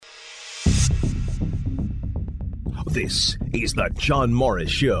This is the John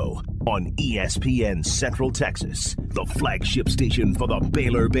Morris Show on ESPN Central Texas, the flagship station for the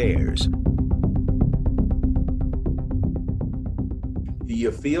Baylor Bears. Do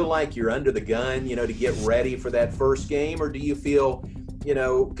you feel like you're under the gun, to get ready for that first game, or do you feel,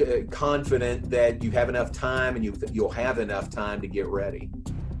 confident that you have enough time and you'll have enough time to get ready?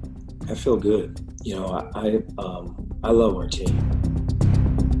 I feel good. I love our team.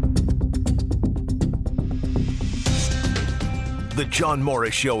 The John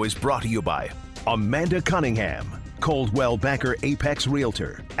Morris Show is brought to you by Amanda Cunningham, Coldwell Banker Apex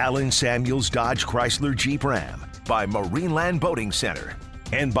Realtor, Allen Samuels Dodge Chrysler Jeep Ram, by Marineland Boating Center,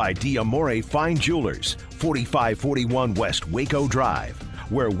 and by D'Amore Fine Jewelers, 4541 West Waco Drive,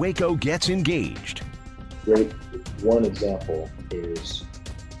 where Waco gets engaged. Great. One example is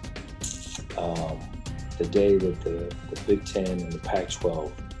the day that the Big Ten and the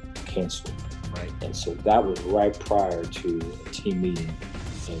Pac-12 canceled. Right. And so that was right prior to a team meeting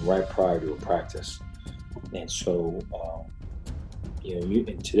and right prior to a practice. And so,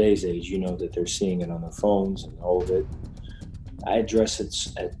 in today's age, that they're seeing it on their phones and all of it. I address it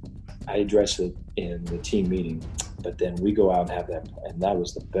in the team meeting, but then we go out and have that, and that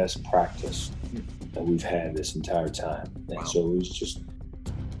was the best practice that we've had this entire time. And so it was just.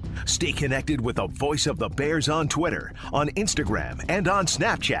 Stay connected with the Voice of the Bears on Twitter, on Instagram, and on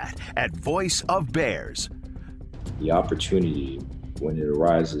Snapchat at Voice of Bears. The opportunity, when it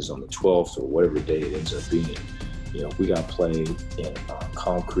arises on the 12th or whatever day it ends up being, if we got to play in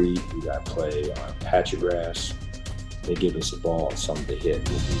concrete, we got to play on a patch of grass, they give us a ball and something to hit,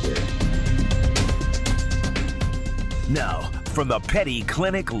 we'll be there. Now, from the Petty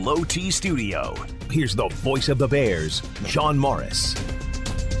Clinic Low T Studio, here's the Voice of the Bears, John Morris.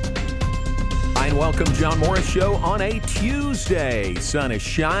 And welcome, John Morris Show on a Tuesday. Sun is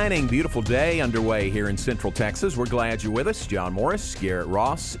shining, beautiful day underway here in Central Texas. We're glad you're with us. John Morris, Garrett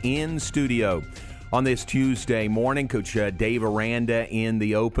Ross in studio. On this Tuesday morning, Coach Dave Aranda in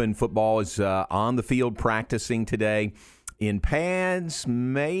the Open. Football is on the field practicing today in pads.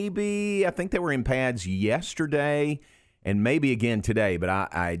 Maybe, I think they were in pads yesterday and maybe again today, but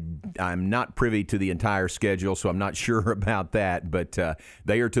I'm not privy to the entire schedule, so I'm not sure about that. But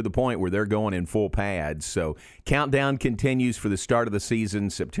they are to the point where they're going in full pads. So countdown continues for the start of the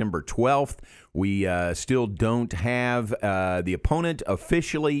season, September 12th. We still don't have the opponent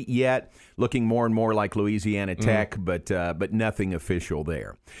officially yet, looking more and more like Louisiana Tech, but nothing official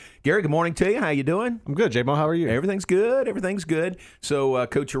there. Gary, good morning to you. How you doing? I'm good, J-Mo. How are you? Everything's good. Everything's good. So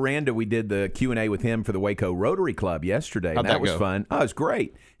Coach Aranda, we did the Q&A with him for the Waco Rotary Club yesterday. How'd that was go? Fun. Oh, it was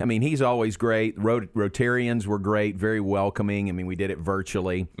great. I mean, he's always great. Rotarians were great, very welcoming. I mean, we did it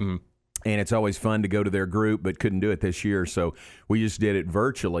virtually. And it's always fun to go to their group, but couldn't do it this year, so we just did it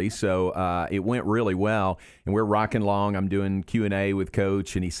virtually. So it went really well, and we're rocking along. I'm doing Q&A with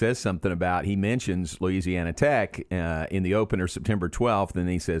Coach, and he says something about, he mentions Louisiana Tech in the opener September 12th, and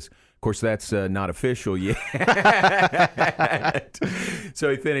he says, of course, that's not official yet.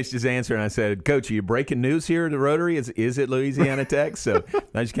 So he finished his answer, and I said, Coach, are you breaking news here at the Rotary? Is it Louisiana Tech? So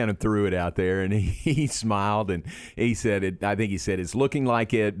I just kind of threw it out there, and he smiled, and he said, I think he said, it's looking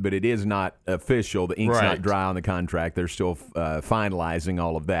like it, but it is not official. The ink's not dry on the contract. They're still finalizing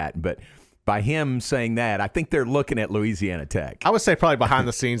all of that. But by him saying that, I think they're looking at Louisiana Tech. I would say probably behind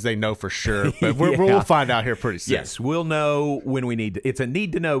the scenes they know for sure, but we'll find out here pretty soon. Yes, we'll know when we need to. It's a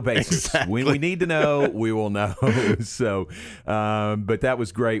need-to-know basis. Exactly. When we need to know, we will know. So, but that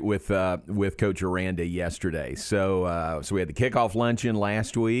was great with Coach Aranda yesterday. So we had the kickoff luncheon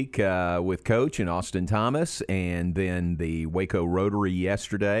last week with Coach and Austin Thomas, and then the Waco Rotary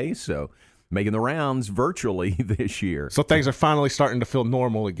yesterday. So making the rounds virtually this year. So things are finally starting to feel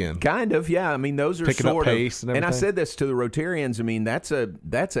normal again. Kind of, yeah. I mean, those are picking sort up pace of, and I everything. said this to the Rotarians. I mean, that's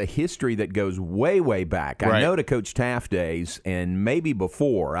a history that goes way, way back. I know to Coach Taft days, and maybe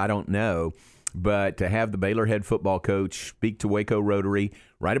before, I don't know. But to have the Baylor head football coach speak to Waco Rotary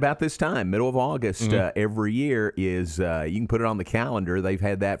right about this time, middle of August, every year is, you can put it on the calendar. They've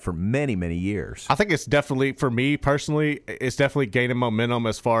had that for many, many years. I think it's definitely, for me personally, it's definitely gaining momentum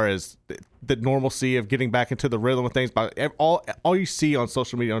as far as the normalcy of getting back into the rhythm of things. But all you see on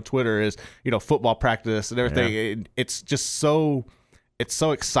social media, on Twitter, is football practice and everything. Yeah. It's just so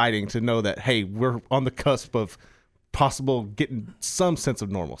exciting to know that, hey, we're on the cusp of possible getting some sense of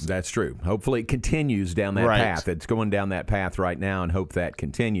normalcy. That's true. Hopefully it continues down that path. It's going down that path right now, and hope that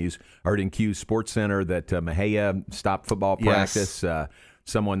continues. I heard in Q Sports Center that Mejia stopped football practice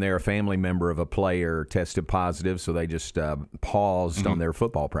someone there, a family member of a player, tested positive, so they just paused on their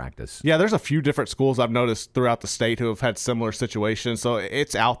football practice. Yeah, there's a few different schools I've noticed throughout the state who have had similar situations. So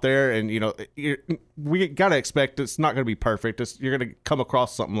it's out there, and we got to expect it's not going to be perfect. You're going to come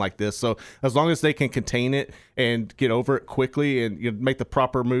across something like this. So as long as they can contain it and get over it quickly and make the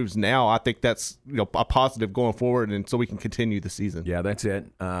proper moves now, I think that's a positive going forward, and so we can continue the season. Yeah, that's it.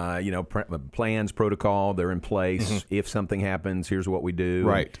 Plans, protocol, they're in place. If something happens, here's what we do.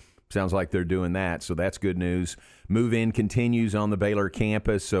 Right. Sounds like they're doing that, so that's good news. Move-in continues on the Baylor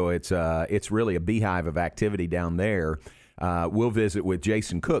campus, so it's really a beehive of activity down there. We'll visit with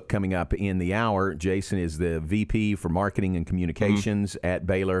Jason Cook coming up in the hour. Jason is the VP for Marketing and Communications at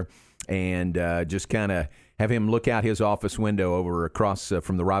Baylor, and just kind of have him look out his office window over across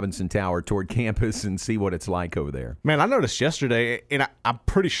from the Robinson Tower toward campus and see what it's like over there. Man, I noticed yesterday, and I'm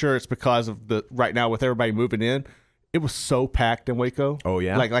pretty sure it's because of right now with everybody moving in, it was so packed in Waco. Oh,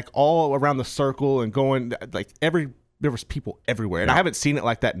 yeah? Like all around the circle and going, there was people everywhere. And I haven't seen it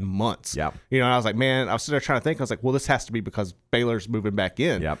like that in months. Yep. And I was like, man, I was sitting there trying to think. I was like, well, this has to be because Baylor's moving back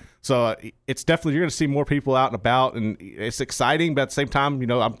in. Yep. So it's definitely, you're going to see more people out and about, and it's exciting. But at the same time,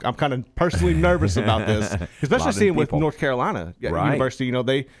 I'm kind of personally nervous about this, especially seeing with North Carolina University.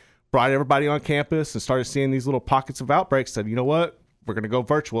 They brought everybody on campus and started seeing these little pockets of outbreaks. Said, you know what, we're going to go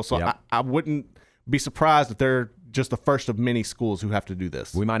virtual. So I wouldn't be surprised if they're just the first of many schools who have to do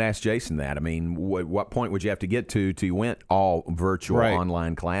this. We might ask Jason that. I mean, what point would you have to get to you went all virtual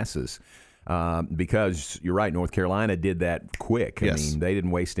online classes? Because you're right, North Carolina did that quick. Yes. I mean, they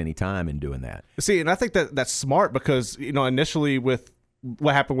didn't waste any time in doing that. See, and I think that's smart because, initially with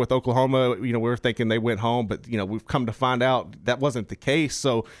what happened with Oklahoma, we were thinking they went home, but, we've come to find out that wasn't the case.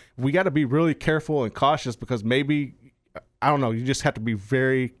 So we got to be really careful and cautious because maybe – I don't know. You just have to be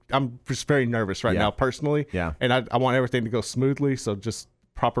I'm just very nervous right now personally. Yeah. And I want everything to go smoothly. So just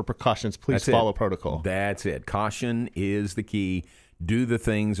proper precautions. Please follow protocol. That's it. Caution is the key. Do the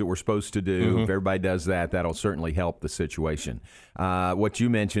things that we're supposed to do. If everybody does that, that'll certainly help the situation. What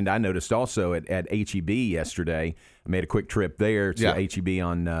you mentioned, I noticed also at HEB yesterday. I made a quick trip there to HEB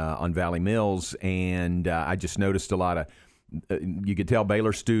on Valley Mills, and I just noticed a lot of you could tell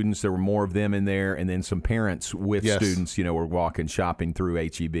Baylor students, there were more of them in there, and then some parents with students, were walking, shopping through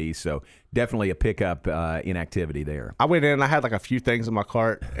HEB. So definitely a pickup in activity there. I went in and I had like a few things in my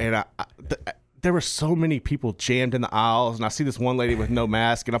cart, and there were so many people jammed in the aisles, and I see this one lady with no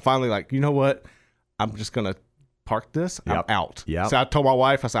mask, and I'm finally like, you know what? I'm just going to park this. I'm out. Yep. So I told my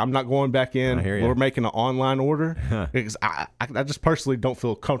wife, I said, I'm not going back in. I hear you. We're making an online order because I just personally don't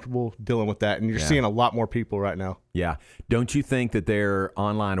feel comfortable dealing with that. And you're seeing a lot more people right now. Yeah. Don't you think that their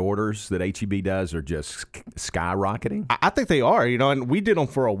online orders that HEB does are just skyrocketing? I think they are, and we did them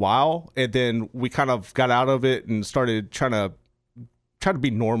for a while, and then we kind of got out of it and started trying to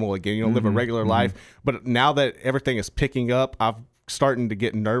be normal again, live a regular life. But now that everything is picking up, I'm starting to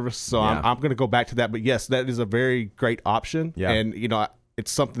get nervous, so I'm going to go back to that. But yes, that is a very great option, and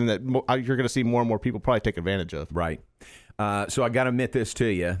it's something that you're going to see more and more people probably take advantage of. Right. So I got to admit this to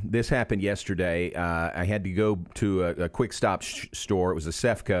you. This happened yesterday. I had to go to a quick stop store. It was a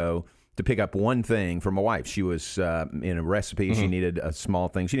Cefco to pick up one thing for my wife. She was in a recipe. She needed a small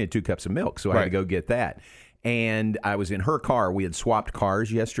thing. She needed 2 cups of milk, so I had to go get that. And I was in her car. We had swapped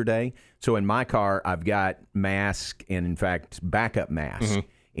cars yesterday. So in my car, I've got mask and, in fact, backup mask.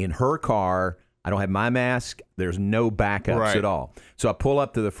 In her car, I don't have my mask. There's no backups at all. So I pull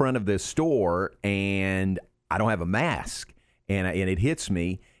up to the front of this store, and I don't have a mask. And it hits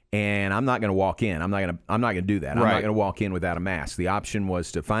me, and I'm not going to walk in. I'm not going to do that. I'm not going to walk in without a mask. The option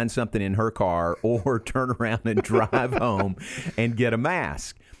was to find something in her car or turn around and drive home and get a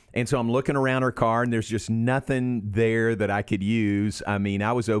mask. And so I'm looking around her car, and there's just nothing there that I could use. I mean,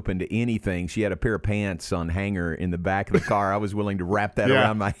 I was open to anything. She had a pair of pants on hanger in the back of the car. I was willing to wrap that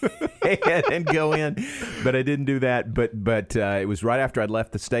around my head and go in, but I didn't do that. But it was right after I'd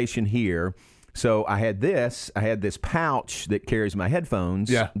left the station here. So I had this pouch that carries my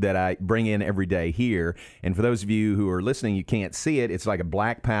headphones that I bring in every day here. And for those of you who are listening, you can't see it. It's like a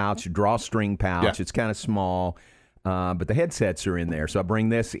black pouch, drawstring pouch. It's kind of small. But the headsets are in there, so I bring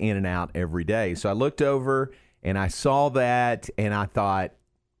this in and out every day. So I looked over, and I saw that, and I thought,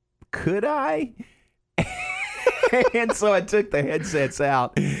 could I? And so I took the headsets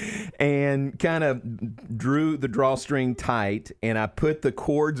out, and kind of drew the drawstring tight, and I put the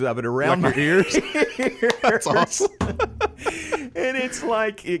cords of it around Like my your ears? That's awesome. And it's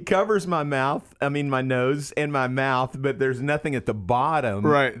like it covers my my nose and my mouth, but there's nothing at the bottom.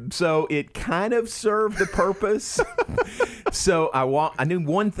 Right. So it kind of served the purpose. So I knew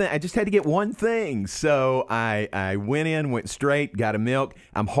one thing. I just had to get one thing. So I went straight, got a milk.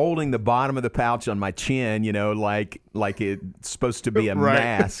 I'm holding the bottom of the pouch on my chin, like it's supposed to be a Right.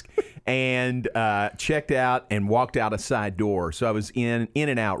 mask. And checked out and walked out a side door. So I was in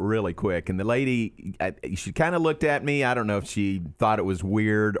and out really quick. And the lady, she kind of looked at me. I don't know if she thought it was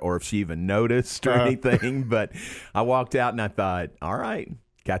weird or if she even noticed or anything. But I walked out and I thought, all right,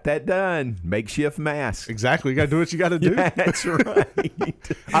 got that done. Makeshift mask. Exactly. You got to do what you got to do. Yeah, that's right.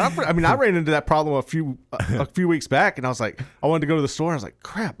 I ran into that problem a few weeks back, and I was like, I wanted to go to the store. And I was like,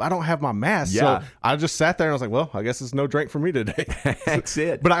 crap, I don't have my mask. Yeah. So I just sat there and I was like, well, I guess it's no drink for me today. That's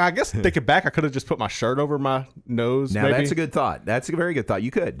it. But I guess thinking back, I could have just put my shirt over my nose. Now, maybe. that's a good thought. That's a very good thought.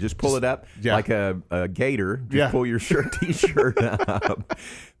 You could just pull it up like a gator. Just pull your T-shirt up.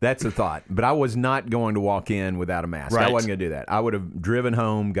 That's a thought. But I was not going to walk in without a mask. Right. I wasn't going to do that. I would have driven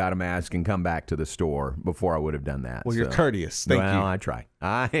home, got a mask, and come back to the store before I would have done that. Well, you're courteous. Thank you. I try.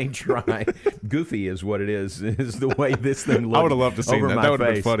 I try. Goofy is what it is the way this thing looks. I would have loved to see that. My That would have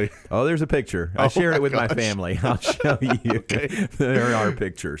been face. funny. Oh, there's a picture. I shared it with my family. I'll show you. Okay. There are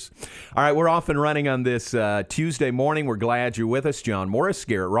pictures. All right, we're off and running on this Tuesday morning. We're glad you're with us. John Morris,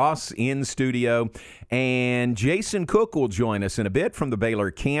 Garrett Ross in studio. And Jason Cook will join us in a bit from the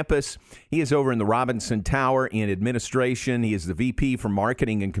Baylor campus. He is over in the Robinson Tower in administration. He is the VP for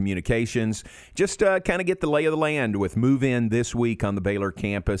Marketing and Communications. Just kind of get the lay of the land with Move In this week on the Baylor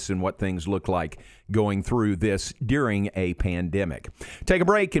campus and what things look like going through this during a pandemic. Take a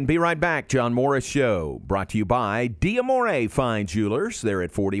break and be right back. John Morris Show, brought to you by D'Amore Fine Jewelers. They're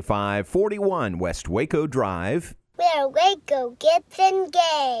at 4541 West Waco Drive. Where Waco gets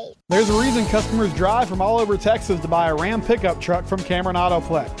engaged. There's a reason customers drive from all over Texas to buy a Ram pickup truck from Cameron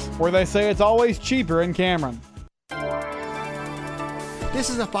Autoplex, where they say it's always cheaper in Cameron. This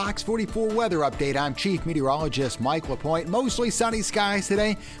is a Fox 44 weather update. I'm Chief Meteorologist Mike LaPointe. Mostly sunny skies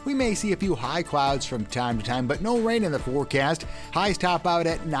today. We may see a few high clouds from time to time, but no rain in the forecast. Highs top out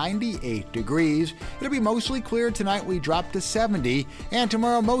at 98 degrees. It'll be mostly clear tonight. We drop to 70. And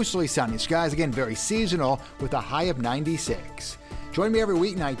tomorrow, mostly sunny skies. Again, very seasonal with a high of 96. Join me every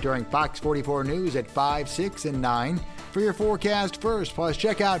weeknight during Fox 44 News at 5, 6, and 9 for your forecast first. Plus,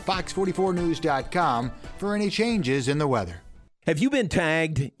 check out fox44news.com for any changes in the weather. Have you been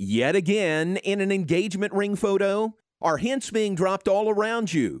tagged yet again in an engagement ring photo? Are hints being dropped all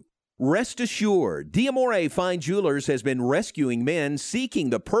around you? Rest assured, D'Amore Fine Jewelers has been rescuing men seeking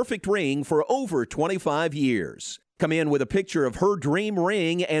the perfect ring for over 25 years. Come in with a picture of her dream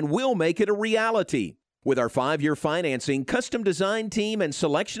ring and we'll make it a reality. With our 5-year financing, custom design team, and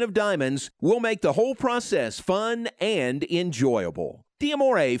selection of diamonds, we'll make the whole process fun and enjoyable.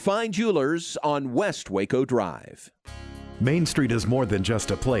 D'Amore Fine Jewelers on West Waco Drive. Main Street is more than just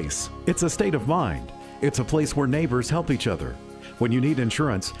a place. It's a state of mind. It's a place where neighbors help each other. When you need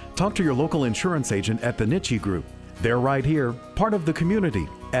insurance, talk to your local insurance agent at the Nitsche Group. They're right here, part of the community,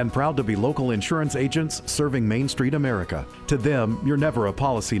 and proud to be local insurance agents serving Main Street America. To them, you're never a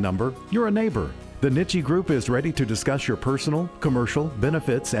policy number, you're a neighbor. The Nitsche Group is ready to discuss your personal, commercial,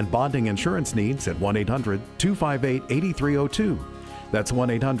 benefits, and bonding insurance needs at 1-800-258-8302. That's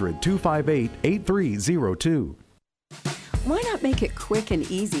 1-800-258-8302. Why not make it quick and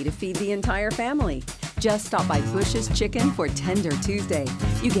easy to feed the entire family? Just stop by Bush's Chicken for Tender Tuesday.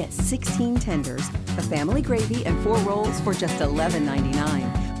 You get 16 tenders, a family gravy, and 4 rolls for just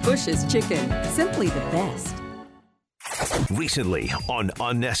 $11.99. Bush's Chicken, simply the best. Recently on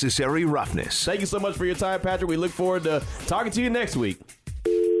Unnecessary Roughness. Thank you so much for your time, Patrick. We look forward to talking to you next week.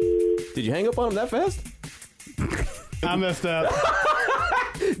 Did you hang up on him that fast? I messed up.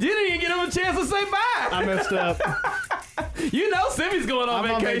 You didn't even give him a chance to say bye. I messed up. You know Simmy's going on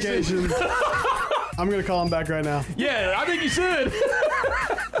I'm vacation. on vacation. I'm going to call him back right now. Yeah, I think you should.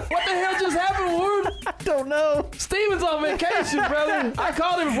 What the hell just happened, Ward? I don't know. Steven's on vacation, brother. I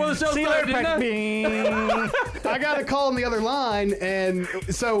called him before the show started, didn't I? I got to call on the other line, and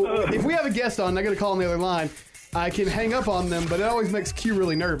so if we have a guest on, I got to call on the other line. I can hang up on them, but it always makes Q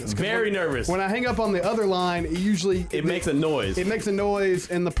really nervous. Very nervous. When I hang up on the other line, it makes a noise. It makes a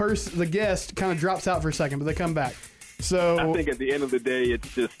noise, and the guest kind of drops out for a second, but they come back. So I think at the end of the day,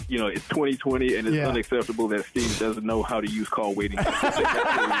 it's just, it's 2020, and it's unacceptable that Steve doesn't know how to use call waiting. That's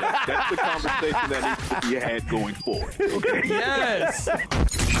the conversation that needs to be had going forward. Okay. Yes.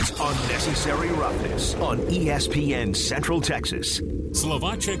 It's Unnecessary Roughness on ESPN Central Texas.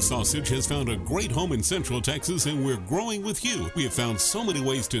 Slovacek Sausage has found a great home in Central Texas, and we're growing with you. We have found so many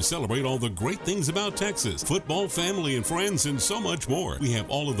ways to celebrate all the great things about Texas. Football, family, and friends, and so much more. We have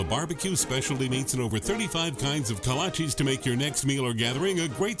all of the barbecue specialty meats and over 35 kinds of kolaches to make your next meal or gathering a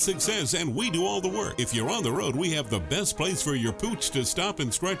great success, and we do all the work. If you're on the road, we have the best place for your pooch to stop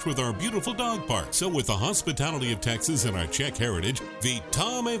and stretch with our beautiful dog park. So with the hospitality of Texas and our Czech heritage,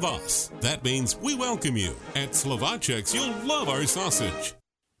 Vítame vás. That means we welcome you. At Slovacek's, you'll love our sausage.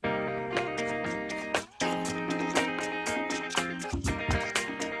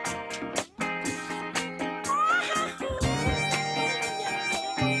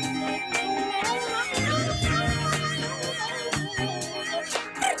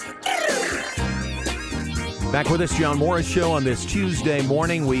 Back with us, John Morris Show on this Tuesday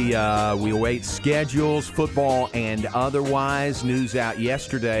morning. We await schedules, football and otherwise. News out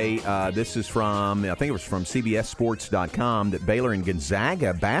yesterday. This is from, I think it was from CBSSports.com, that Baylor and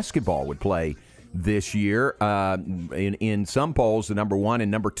Gonzaga basketball would play this year. In some polls, the number 1 and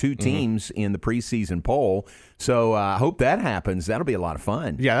number 2 teams in the preseason poll. So I hope that happens. That'll be a lot of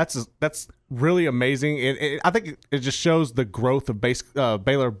fun. Yeah, that's really amazing. I think it just shows the growth of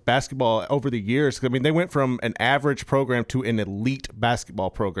Baylor basketball over the years. I mean, they went from an average program to an elite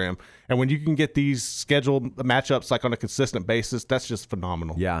basketball program. And when you can get these scheduled matchups like on a consistent basis, that's just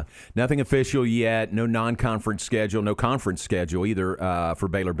phenomenal. Yeah. Nothing official yet. No non-conference schedule. No conference schedule either for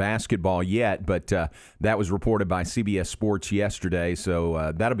Baylor basketball yet. But that was reported by CBS Sports yesterday.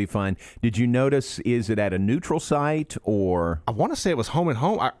 So that'll be fun. Did you notice, is it at a neutral site or? I want to say it was home and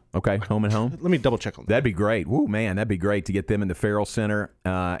home. Okay, home and home. Let me double check on that. That'd be great. Woo, man, that'd be great to get them in the Farrell Center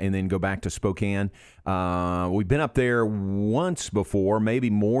and then go back to Spokane. We've been up there once before, maybe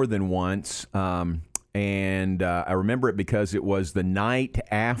more than once, and I remember it because it was the night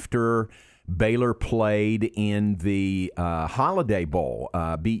after Baylor played in the Holiday Bowl,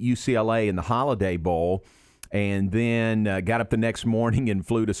 beat UCLA in the Holiday Bowl. And then got up the next morning and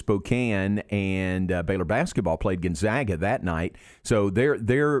flew to Spokane, and Baylor basketball played Gonzaga that night. So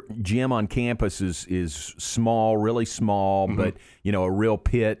their gym on campus is small, really small, but a real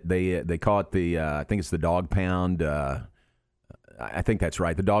pit. They call it the I think it's the Dog Pound. I think that's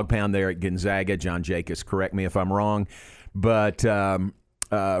right, the Dog Pound there at Gonzaga. John Jacobs, correct me if I'm wrong, but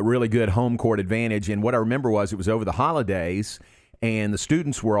really good home court advantage. And what I remember was it was over the holidays, and the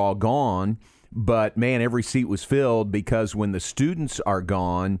students were all gone. But, man, every seat was filled because when the students are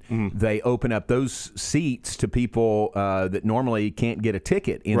gone, they open up those seats to people that normally can't get a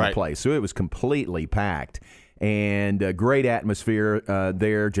ticket in the place. So it was completely packed. And a great atmosphere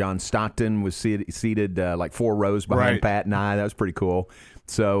there. John Stockton was seated like 4 rows behind Pat and I. That was pretty cool.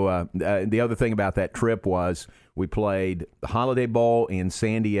 So the other thing about that trip was we played the Holiday Bowl in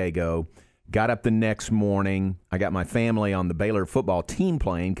San Diego. Got up the next morning. I got my family on the Baylor football team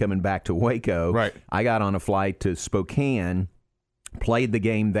plane coming back to Waco. Right. I got on a flight to Spokane, played the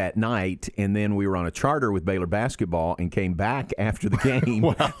game that night, and then we were on a charter with Baylor basketball and came back after the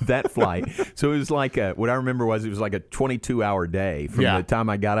game, that flight. So it was like what I remember was it was like a 22-hour day from the time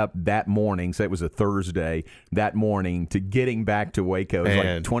I got up that morning, so it was a Thursday, that morning, to getting back to Waco. It was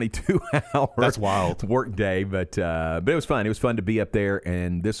like 22 hours. That's wild. Work day, but it was fun. It was fun to be up there,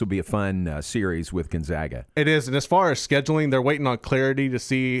 and this will be a fun series with Gonzaga. It is, and as far as scheduling, they're waiting on clarity to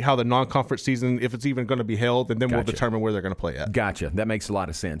see how the non-conference season, if it's even going to be held, and then we'll determine where they're going to play at. Gotcha. That makes a lot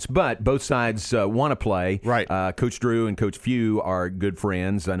of sense. But both sides want to play. Right. Coach Drew and Coach Few are good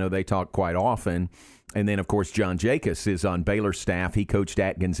friends. I know they talk quite often. And then, of course, John Jacobs is on Baylor's staff. He coached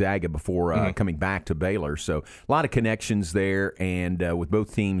at Gonzaga before coming back to Baylor. So a lot of connections there. And with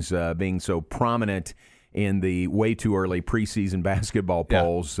both teams being so prominent in the way too early preseason basketball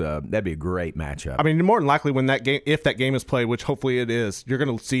polls, that'd be a great matchup. I mean, more than likely when that game, if that game is played, which hopefully it is, you're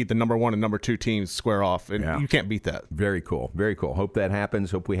going to see the number 1 and number 2 teams square off, and you can't beat that. Very cool, very cool. Hope that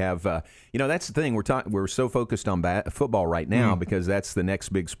happens. Hope we have, that's the thing. We're so focused on football right now because that's the next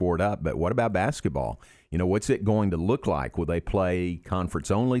big sport up. But what about basketball? What's it going to look like? Will they play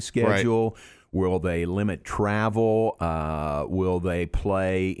conference only schedule? Right. Will they limit travel? Will they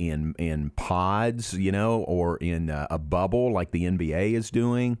play in pods, or in a bubble like the NBA is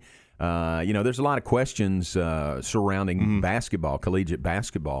doing? There's a lot of questions surrounding basketball, collegiate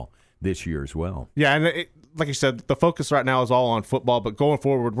basketball this year as well. Yeah, and like you said, the focus right now is all on football, but going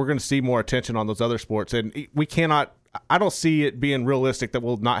forward, we're going to see more attention on those other sports, and we cannot – I don't see it being realistic that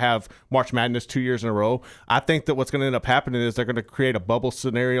we'll not have March Madness 2 years in a row. I think that what's going to end up happening is they're going to create a bubble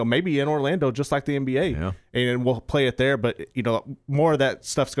scenario, maybe in Orlando, just like the NBA, and we'll play it there. But more of that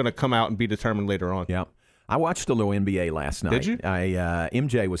stuff's going to come out and be determined later on. Yeah. I watched a little NBA last night. Did you?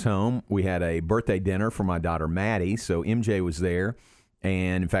 MJ was home. We had a birthday dinner for my daughter Maddie, so MJ was there,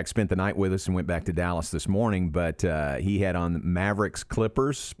 and in fact spent the night with us and went back to Dallas this morning. But he had on the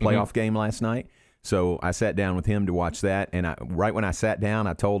Mavericks-Clippers playoff game last night, so I sat down with him to watch that. And right when I sat down,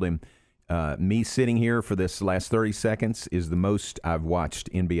 I told him, me sitting here for this last 30 seconds is the most I've watched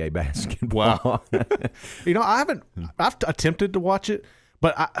NBA basketball. Wow. I've attempted to watch it,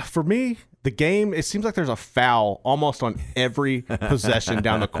 but for me, the game, it seems like there's a foul almost on every possession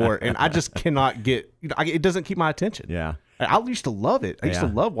down the court, and I just cannot get, it doesn't keep my attention. Yeah. I used to love it. I used to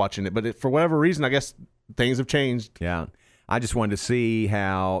love watching it, but for whatever reason, I guess things have changed. Yeah. I just wanted to see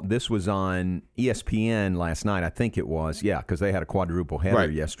how this was on ESPN last night, I think it was. Yeah, because they had a quadruple header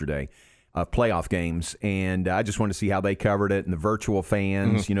yesterday of playoff games, and I just wanted to see how they covered it, and the virtual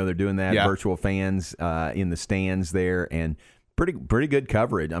fans, they're doing that, virtual fans in the stands there, and pretty good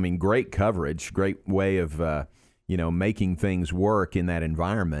coverage. I mean, great coverage, great way of making things work in that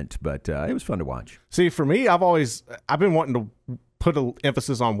environment. But it was fun to watch. See, for me, I've been wanting to put an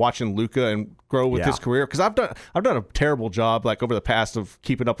emphasis on watching Luka and grow with his career, because I've done a terrible job like over the past of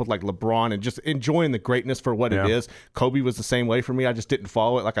keeping up with like LeBron and just enjoying the greatness for what it is. Kobe was the same way for me. I just didn't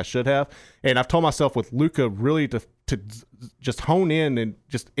follow it like I should have, and I've told myself with Luka really to just hone in and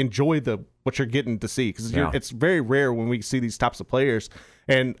just enjoy what you're getting to see, because it's very rare when we see these types of players,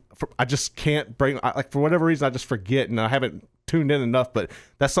 and I just can't for whatever reason I just forget, and I haven't tuned in enough, but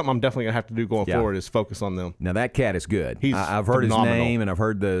that's something I'm definitely gonna have to do going forward, is focus on them. Now that cat is good. I've heard phenomenal. His name, and I've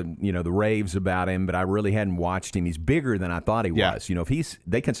heard the raves about him, but I really hadn't watched him. He's bigger than I thought he was. If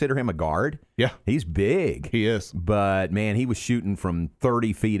they consider him a guard, he's big. He is. But man, he was shooting from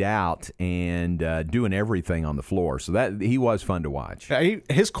 30 feet out and doing everything on the floor. So that he was fun to watch.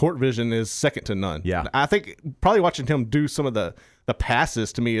 His court vision is second to none. Yeah, I think probably watching him do some of the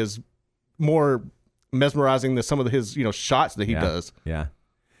passes to me is more mesmerizing than some of his shots that he does. Yeah,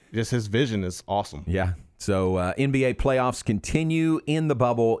 just his vision is awesome. Yeah. So NBA playoffs continue in the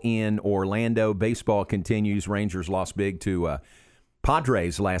bubble in Orlando. Baseball continues. Rangers lost big to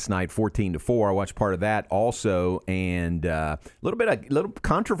Padres last night, 14-4. I watched part of that also, and a little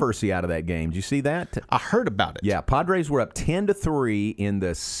controversy out of that game. Did you see that? I heard about it. Yeah, Padres were up 10-3 in the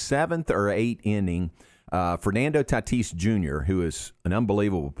 7th or 8th inning. Fernando Tatis Jr., who is an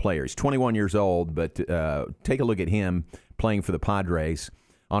unbelievable player. He's 21 years old, but take a look at him playing for the Padres.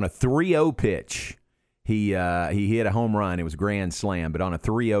 On a 3-0 pitch, he hit a home run. It was a grand slam, but on a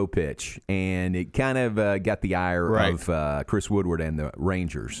 3-0 pitch, and it kind of got the ire of Chris Woodward and the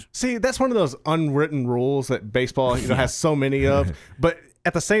Rangers. See, that's one of those unwritten rules that baseball has so many of. But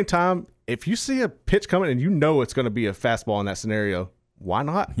at the same time, if you see a pitch coming and it's going to be a fastball in that scenario, why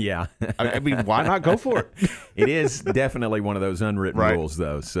not? Yeah. I mean, why not go for it? It is definitely one of those unwritten rules,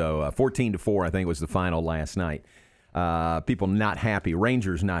 though. So 14-4, I think, was the final last night. People not happy.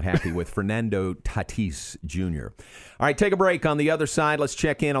 Rangers not happy with Fernando Tatis Jr. All right, take a break. On the other side, let's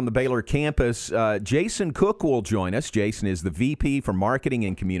check in on the Baylor campus. Jason Cook will join us. Jason is the VP for Marketing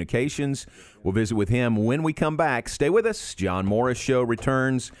and Communications. We'll visit with him when we come back. Stay with us. John Morris Show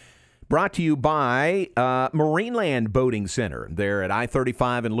returns. Brought to you by Marineland Boating Center. They're at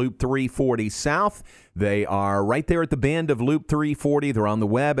I-35 and Loop 340 South. They are right there at the bend of Loop 340. They're on the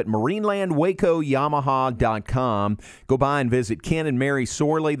web at marinelandwacoyamaha.com. Go by and visit Ken and Mary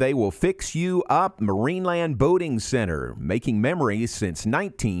Sorley. They will fix you up. Marineland Boating Center, making memories since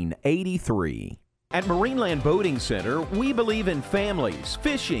 1983. At Marineland Boating Center, we believe in families,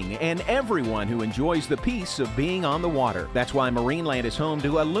 fishing, and everyone who enjoys the peace of being on the water. That's why Marineland is home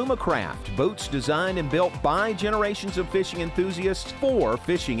to Alumacraft, boats designed and built by generations of fishing enthusiasts for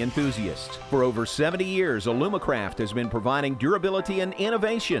fishing enthusiasts. For over 70 years, Alumacraft has been providing durability and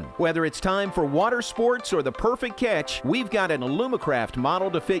innovation. Whether it's time for water sports or the perfect catch, we've got an Alumacraft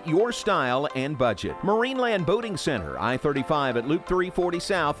model to fit your style and budget. Marineland Boating Center, I-35 at Loop 340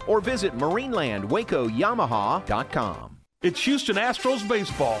 South, or visit MarinelandWacoYamaha.com. It's Houston Astros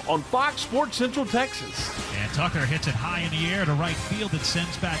baseball on Fox Sports Central Texas. And Tucker hits it high in the air to right field. It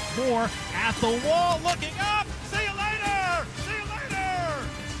sends back Moore at the wall, looking up. See you later! See you later!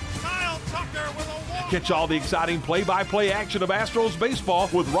 Kyle Tucker with a walk. Catch all the exciting play-by-play action of Astros baseball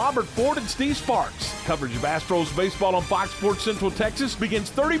with Robert Ford and Steve Sparks. Coverage of Astros baseball on Fox Sports Central Texas begins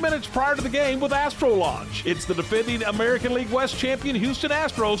 30 minutes prior to the game with Astro Launch. It's the defending American League West champion Houston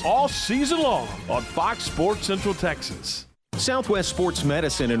Astros all season long on Fox Sports Central Texas. Southwest Sports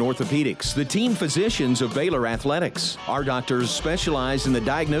Medicine and Orthopedics, the team physicians of Baylor Athletics. Our doctors specialize in the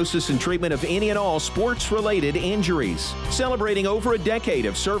diagnosis and treatment of any and all sports-related injuries. Celebrating over a decade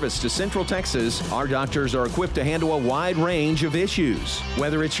of service to Central Texas, our doctors are equipped to handle a wide range of issues.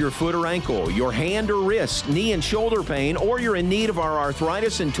 Whether it's your foot or ankle, your hand or wrist, knee and shoulder pain, or you're in need of our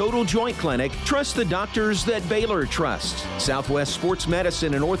arthritis and total joint clinic, trust the doctors that Baylor trusts. Southwest Sports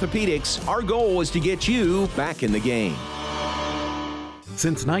Medicine and Orthopedics, our goal is to get you back in the game.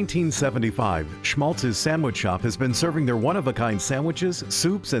 Since 1975, Schmaltz's Sandwich Shop has been serving their one-of-a-kind sandwiches,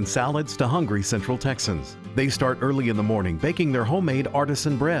 soups, and salads to hungry Central Texans. They start early in the morning baking their homemade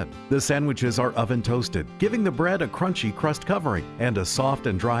artisan bread. The sandwiches are oven-toasted, giving the bread a crunchy crust covering and a soft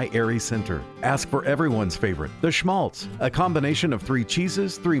and dry, airy center. Ask for everyone's favorite, the Schmaltz, a combination of 3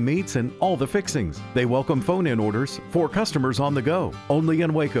 cheeses, 3 meats, and all the fixings. They welcome phone-in orders for customers on the go. Only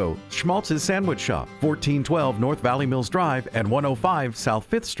in Waco, Schmaltz's Sandwich Shop, 1412 North Valley Mills Drive and 105 South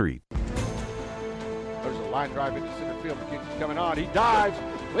 5th Street. There's a line drive into center field. McKenzie's coming on. He dives.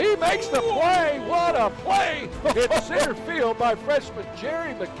 He makes the play. What a play! It's center field by freshman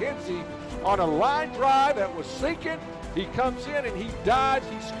Jerry McKenzie on a line drive that was sinking. He comes in and he dives.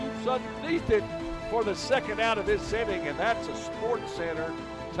 He scoops underneath it for the second out of this inning, and that's a Sports Center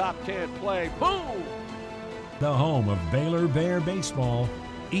top 10 play. Boom! The home of Baylor Bear baseball,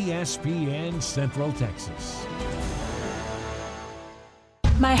 ESPN Central Texas.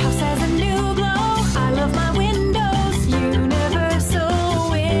 My house has a new glow. I love my windows. Universal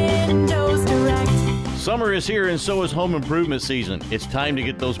Windows Direct. Summer is here and so is home improvement season. It's time to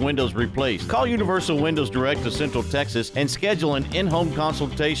get those windows replaced. Call Universal Windows Direct of Central Texas and schedule an in-home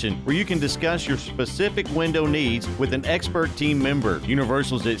consultation where you can discuss your specific window needs with an expert team member.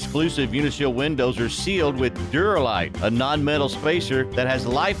 Universal's exclusive Unishield windows are sealed with Duralite, a non-metal spacer that has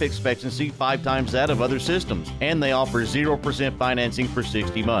life expectancy 5 times that of other systems. And they offer 0% financing for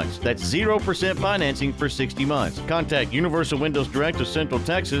 60 months. That's 0% financing for 60 months. Contact Universal Windows Direct of Central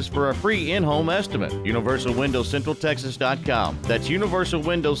Texas for a free in-home estimate. UniversalWindowsCentralTexas.com. That's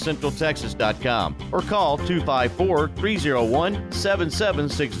UniversalWindowsCentralTexas.com. Or call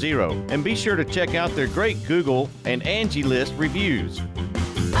 254-301-7760. And be sure to check out their great Google and Angie List reviews.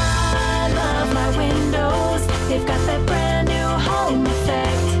 I love my windows. They've got that brand new home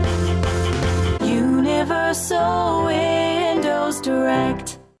effect. Universal Windows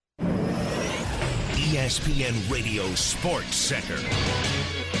Direct. ESPN Radio Sports Center.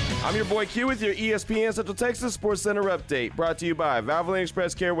 I'm your boy Q with your ESPN Central Texas Sports Center update, brought to you by Valvoline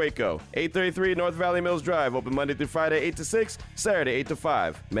Express Care Waco, 833 North Valley Mills Drive, open Monday through Friday 8 to 6, Saturday 8 to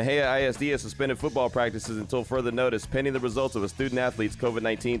 5. Mejia ISD has suspended football practices until further notice pending the results of a student-athlete's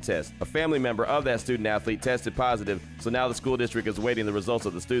COVID-19 test. A family member of that student-athlete tested positive, so now the school district is awaiting the results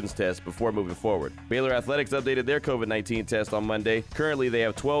of the student's test before moving forward. Baylor Athletics updated their COVID-19 test on Monday. Currently, they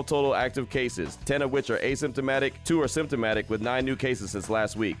have 12 total active cases, 10 of which are asymptomatic, 2 are symptomatic, with 9 new cases since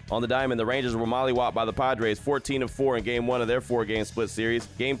last week. On the diamond, the Rangers were mollywopped by the Padres 14-4 in Game 1 of their 4-game split series.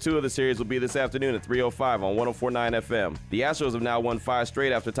 Game 2 of the series will be this afternoon at 3:05 on 104.9 FM. The Astros have now won 5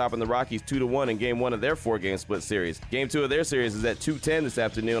 straight after topping the Rockies 2-1 in Game 1 of their 4-game split series. Game 2 of their series is at 2:10 this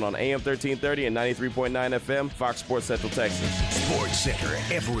afternoon on AM 1330 and 93.9 FM, Fox Sports Central Texas. Sports Center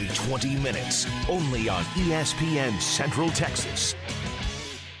every 20 minutes, only on ESPN Central Texas.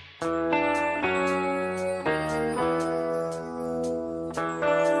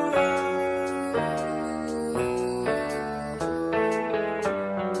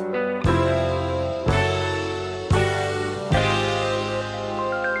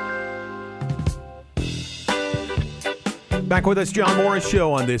 Back with us, John Morris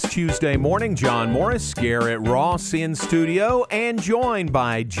Show on this Tuesday morning. John Morris, Garrett Ross in studio, and joined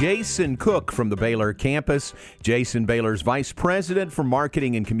by Jason Cook from the Baylor campus. Jason, Baylor's Vice President for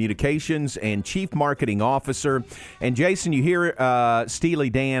Marketing and Communications and Chief Marketing Officer. And Jason, you hear Steely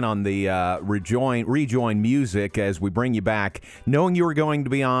Dan on the rejoin music as we bring you back. Knowing you were going to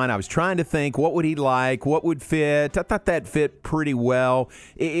be on, I was trying to think, what would he like? What would fit? I thought that fit pretty well.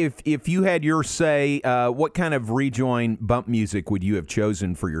 If you had your say, what kind of rejoin bump music would you have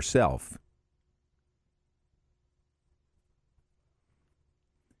chosen for yourself?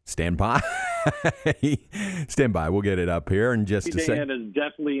 Stand by. Stand by. We'll get it up here in just a second. Dan is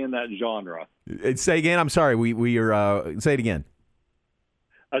definitely in that genre. Say again. I'm sorry. We are. Say it again.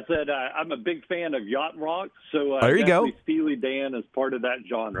 I said I'm a big fan of yacht rock, so there you go. Steely Dan is part of that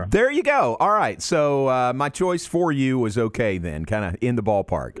genre. There you go. All right. So my choice for you was okay then, kind of in the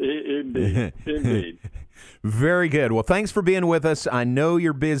ballpark. Indeed. Indeed. Very good. Well, thanks for being with us. I know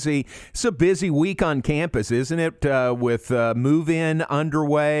you're busy. It's a busy week on campus, isn't it, with move-in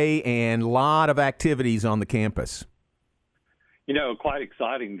underway and a lot of activities on the campus? Quite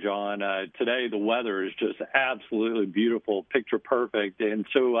exciting, John. Today, the weather is just absolutely beautiful, picture perfect. And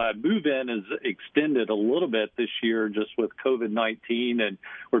so move-in is extended a little bit this year just with COVID-19, and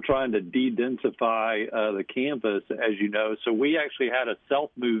we're trying to de-densify the campus, as you know. So we actually had a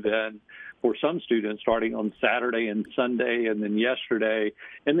self-move-in for some students starting on Saturday and Sunday, and then yesterday.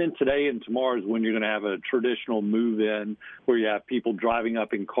 And then today and tomorrow is when you're going to have a traditional move-in where you have people driving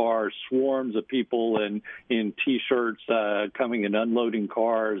up in cars, swarms of people in T-shirts coming and unloading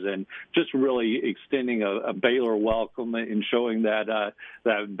cars, and just really extending a Baylor welcome and showing that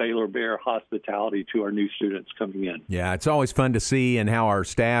Baylor Bear hospitality to our new students coming in. Yeah, it's always fun to see and how our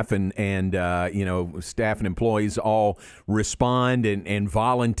staff and staff and employees all respond and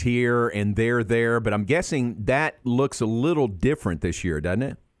volunteer, and they're there. But I'm guessing that looks a little different this year, doesn't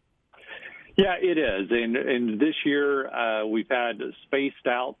it? Yeah, it is. And this year we've had spaced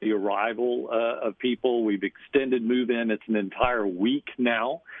out the arrival of people. We've extended move-in. It's an entire week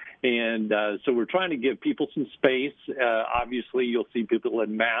now. And so we're trying to give people some space. Obviously, you'll see people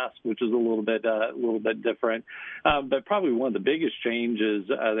in masks, which is a little bit different. But probably one of the biggest changes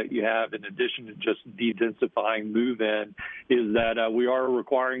that you have, in addition to just de-densifying move-in, is that we are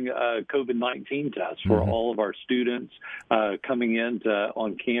requiring COVID-19 tests for all of our students coming in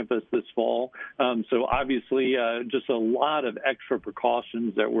on campus this fall. So obviously, just a lot of extra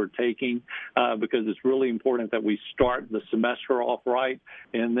precautions that we're taking because it's really important that we start the semester off right,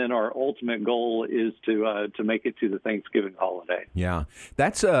 and then our ultimate goal is to make it to the Thanksgiving holiday. Yeah,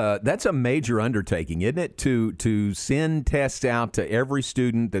 that's a major undertaking, isn't it? To send tests out to every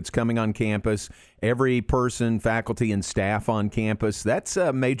student that's coming on campus, every person, faculty, and staff on campus. That's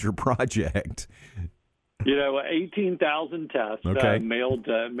a major project. 18,000 tests mailed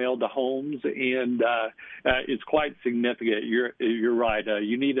to homes, and it's quite significant. You're right.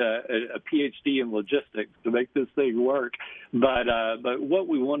 You need a PhD in logistics to make this thing work. But what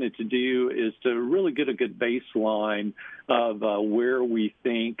we wanted to do is to really get a good baseline of where we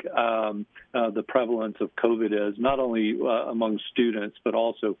think the prevalence of COVID is, not only among students, but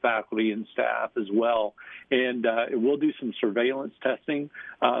also faculty and staff as well. And we'll do some surveillance testing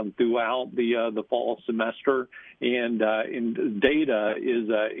throughout the fall semester. And data is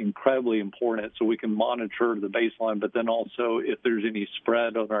incredibly important so we can monitor the baseline, but then also if there's any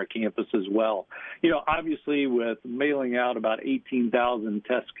spread on our campus as well. Obviously with mailing out about 18,000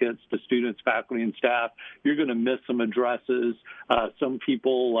 test kits to students, faculty, and staff, you're going to miss some addresses. Some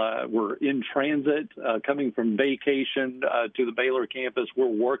people were in transit coming from vacation to the Baylor campus. We're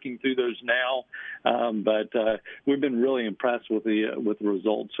working through those now, but we've been really impressed with the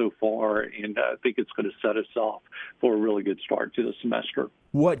results so far, and I think it's going to set us off for a really good start to the semester.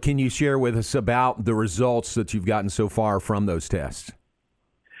 What can you share with us about the results that you've gotten so far from those tests?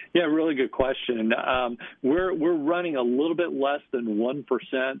 Yeah, really good question. We're running a little bit less than 1%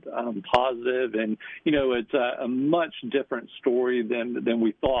 positive, and it's a much different story than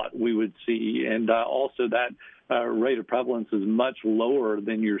we thought we would see, and also that rate of prevalence is much lower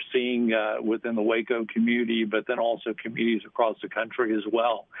than you're seeing within the Waco community, but then also communities across the country as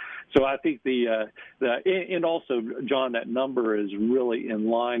well. So I think and also, John, that number is really in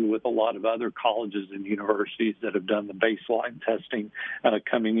line with a lot of other colleges and universities that have done the baseline testing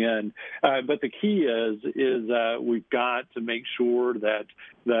coming in. But the key is we've got to make sure that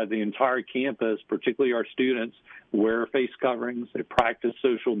the entire campus, particularly our students, wear face coverings, they practice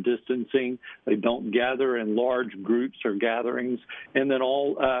social distancing, they don't gather in large groups or gatherings, and then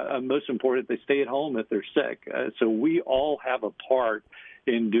most important, they stay at home if they're sick. So we all have a part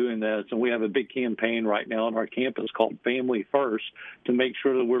in doing this, and we have a big campaign right now on our campus called Family First to make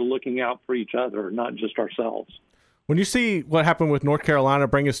sure that we're looking out for each other, not just ourselves. When you see what happened with North Carolina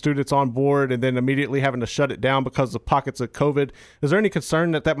bringing students on board and then immediately having to shut it down because of pockets of COVID, is there any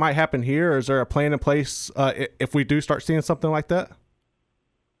concern that might happen here, or is there a plan in place if we do start seeing something like that?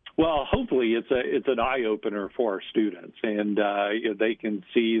 Well, hopefully it's an eye opener for our students, and they can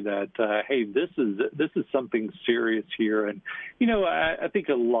see that hey, this is something serious here. And I think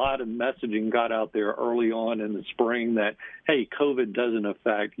a lot of messaging got out there early on in the spring that hey, COVID doesn't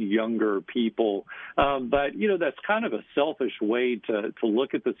affect younger people, but that's kind of a selfish way to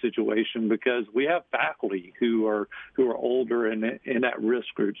look at the situation, because we have faculty who are older and in at-risk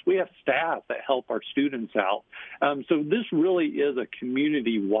groups. We have staff that help our students out. So this really is a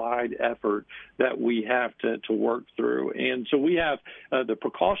community-wide statewide effort that we have to work through. And so we have the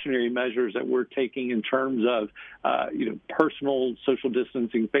precautionary measures that we're taking in terms of, personal social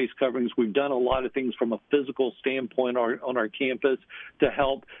distancing, face coverings. We've done a lot of things from a physical standpoint on our campus to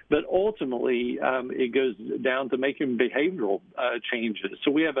help, but ultimately it goes down to making behavioral changes.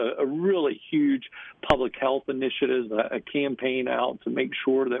 So we have a really huge public health initiative, a campaign out to make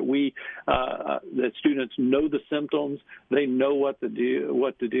sure that that students know the symptoms, they know what to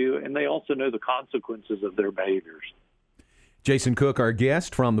do, and they also know the consequences of their behaviors. Jason Cook, our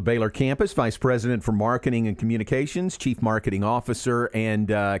guest from the Baylor campus, Vice President for Marketing and Communications, Chief Marketing Officer, and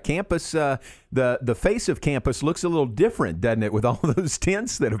campus. The face of campus looks a little different, doesn't it, with all those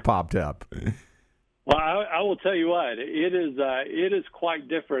tents that have popped up? Well, I will tell you what, it is quite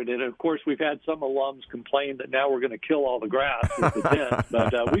different. And, of course, we've had some alums complain that now we're going to kill all the grass with the tents.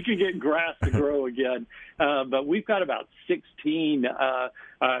 But we can get grass to grow again. But we've got about 16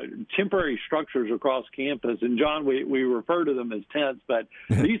 temporary structures across campus. And, John, we refer to them as tents, but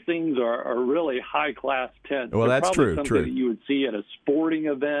these things are really high-class tents. Well, that's true. Something that you would see at a sporting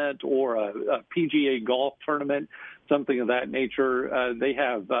event or a PGA golf tournament, something of that nature. They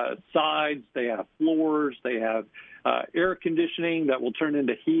have sides, they have floors, they have air conditioning that will turn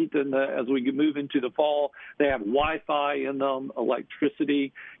into heat as we move into the fall. They have Wi-Fi in them,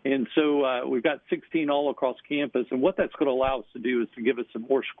 electricity. And so we've got 16 all across campus. And what that's going to allow us to do is to give us some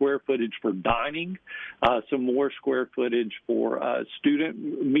more square footage for dining, some more square footage for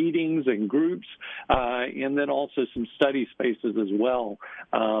student meetings and groups, and then also some study spaces as well.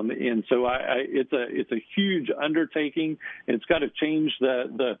 And so it's a huge undertaking. It's got to change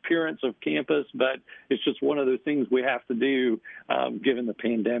the appearance of campus, but it's just one of those things we have to do given the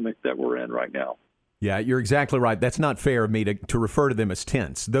pandemic that we're in right now. Yeah, you're exactly right. That's not fair of me to refer to them as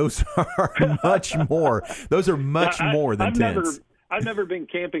tents. Those are much more. Those are much more than tents. I've never been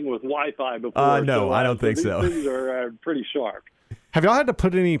camping with Wi-Fi before. No, I don't think so. These are pretty sharp. Have y'all had to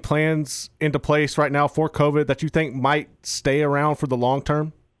put any plans into place right now for COVID that you think might stay around for the long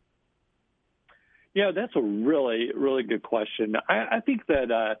term? Yeah, that's a really, really good question. I think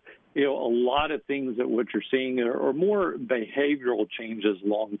that a lot of things that what you're seeing are more behavioral changes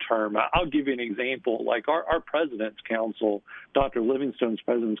long term. I'll give you an example. Like our President's Council, Dr. Livingstone's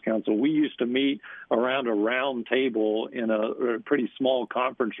President's Council, we used to meet around a round table in a pretty small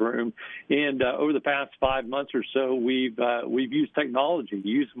conference room. And over the past 5 months or so, we've used technology,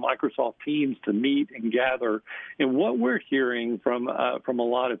 used Microsoft Teams to meet and gather. And what we're hearing from a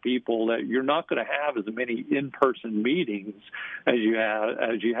lot of people that you're not going to have as many in-person meetings as you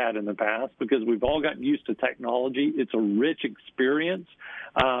had in the past, because we've all gotten used to technology. It's a rich experience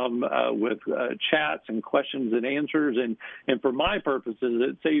with chats and questions and answers. And for my purposes,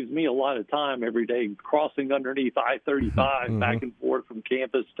 it saves me a lot of time every day crossing underneath I-35 back and forth from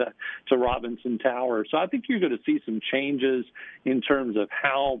campus to Robinson Tower. So I think you're going to see some changes in terms of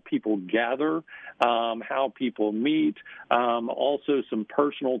how people gather, how people meet, also some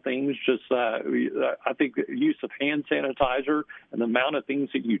personal things. Just I think the use of hand sanitizer and the amount of things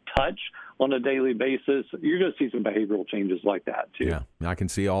that you touch on a daily basis, you're going to see some behavioral changes like that too. Yeah, I can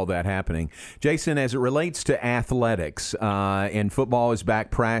see all that happening. Jason, as it relates to athletics, and football is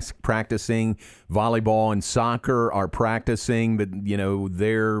back practicing, volleyball and soccer are practicing, but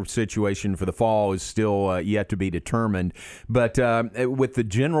their situation for the fall is still yet to be determined. But with the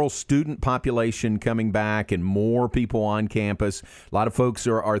general student population coming back and more people on campus, a lot of folks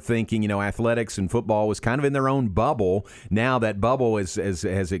are thinking, athletics and football was kind of in their own bubble. Now that bubble has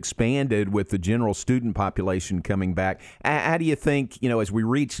expanded with the general student population coming back. How do you think, as we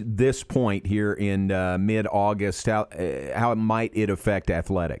reach this point here in mid-August, how might it affect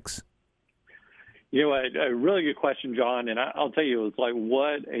athletics? A really good question, John, and I'll tell you, it's like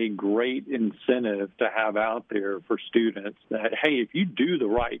what a great incentive to have out there for students that, hey, if you do the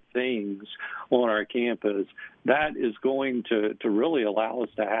right things on our campus, that is going to really allow us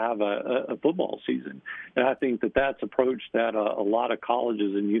to have a football season. And I think that that's approach that a lot of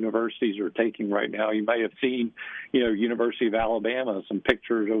colleges and universities are taking right now. You may have seen, University of Alabama, some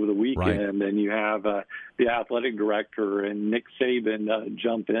pictures over the weekend, right. And you have the athletic director and Nick Saban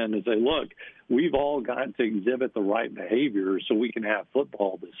jump in and say, look, we've all got to exhibit the right behaviors so we can have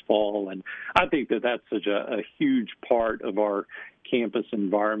football this fall. And I think that that's such a huge part of our campus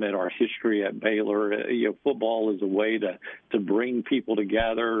environment, our history at Baylor. Football is a way to bring people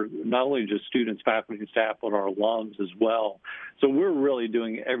together, not only just students, faculty, and staff, but our alums as well. So we're really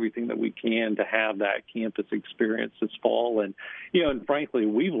doing everything that we can to have that campus experience this fall. And, and frankly,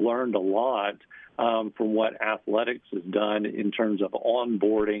 we've learned a lot from what athletics has done in terms of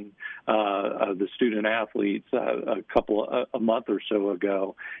onboarding the student athletes a month or so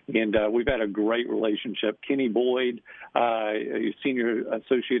ago. And we've had a great relationship. Kenny Boyd, Senior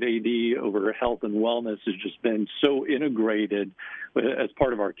Associate AD over Health and Wellness, has just been so integrated as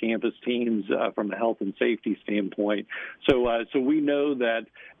part of our campus teams from a health and safety standpoint. So we know that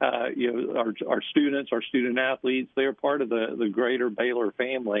our students, our student athletes, they're part of the greater Baylor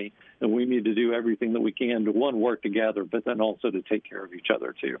family, and we need to do everything that we can to, one, work together, but then also to take care of each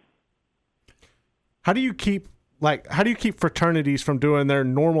other too. How do you keep fraternities from doing their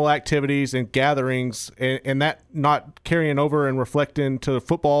normal activities and gatherings, and that not carrying over and reflecting to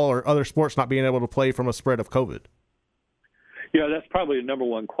football or other sports not being able to play from a spread of COVID? Yeah, that's probably the number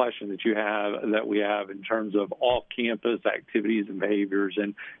one question that we have in terms of off-campus activities and behaviors.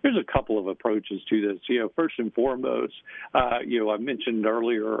 And there's a couple of approaches to this. First and foremost, I mentioned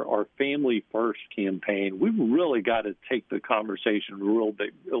earlier our Family First campaign. We've really got to take the conversation a little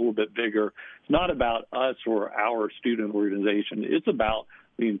bit bigger. It's not about us or our student organization. It's about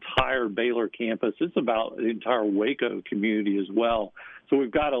the entire Baylor campus. It's about the entire Waco community as well. So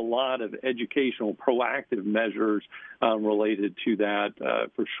we've got a lot of educational, proactive measures related to that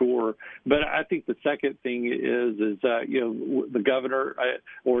for sure. But I think the second thing is the governor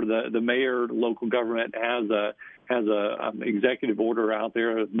or the mayor, local government has a executive order out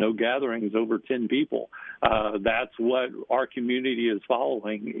there of no gatherings over 10 people. That's what our community is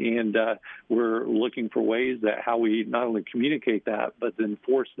following, and we're looking for ways that how we not only communicate that, but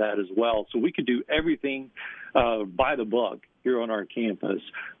enforce that as well. So we could do everything by the book here on our campus,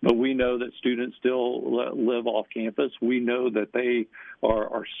 but we know that students still live off campus. We know that they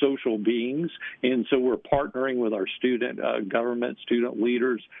are social beings, and so we're partnering with our student government, student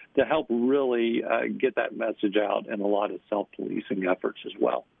leaders to help really get that message out, and a lot of self-policing efforts as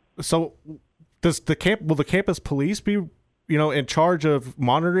well. So will the campus police be in charge of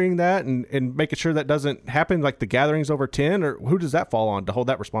monitoring that and making sure that doesn't happen, like the gatherings over 10, or who does that fall on to hold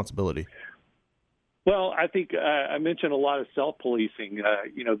that responsibility? Well, I think I mentioned a lot of self-policing.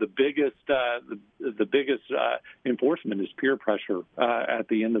 The biggest enforcement is peer pressure at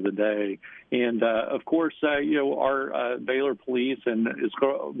the end of the day, and of course, our Baylor Police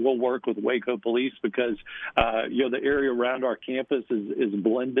will work with Waco Police because the area around our campus is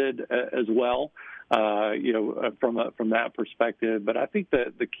blended as well. From that perspective. But I think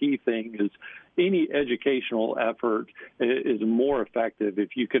that the key thing is any educational effort is more effective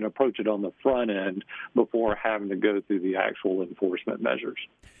if you can approach it on the front end before having to go through the actual enforcement measures.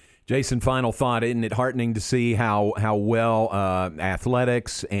 Jason, final thought. Isn't it heartening to see how well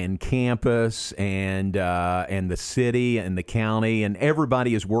athletics and campus and the city and the county and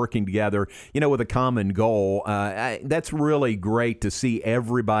everybody is working together, with a common goal? That's really great to see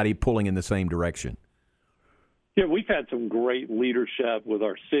everybody pulling in the same direction. Yeah, we've had some great leadership with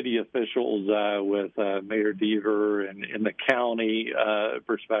our city officials, with Mayor Deaver and in the county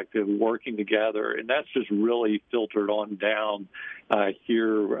perspective working together, and that's just really filtered on down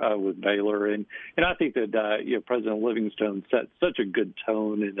here with Baylor. And I think that President Livingstone set such a good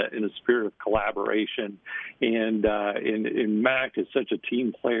tone in a spirit of collaboration, and Mac is such a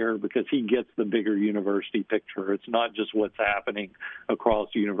team player because he gets the bigger university picture. It's not just what's happening across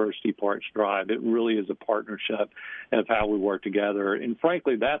University Park Drive. It really is a partnership of how we work together. And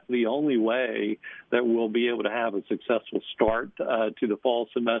frankly, that's the only way that we'll be able to have a successful start to the fall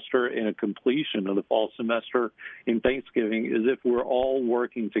semester and a completion of the fall semester in Thanksgiving is if we're all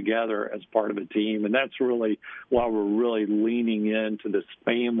working together as part of a team. And that's really why we're really leaning into this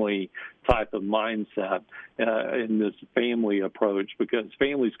family type of mindset in this family approach, because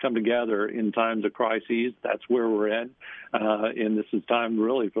families come together in times of crises. That's where we're in. And this is time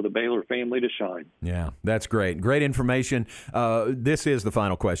really for the Baylor family to shine. Yeah, that's great. Great information. This is the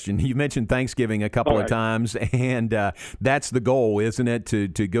final question. You mentioned Thanksgiving a couple of times, and that's the goal, isn't it?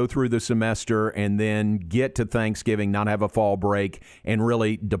 To go through the semester and then get to Thanksgiving, not have a fall break, and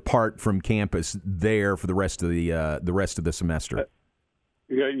really depart from campus there for the rest of the semester.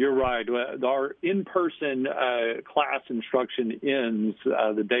 You're right. Our in-person class instruction ends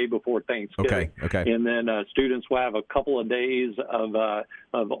the day before Thanksgiving. Okay. And then students will have a couple of days of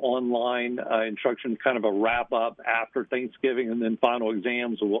online instruction, kind of a wrap-up after Thanksgiving, and then final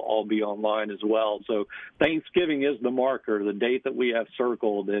exams will all be online as well. So Thanksgiving is the marker, the date that we have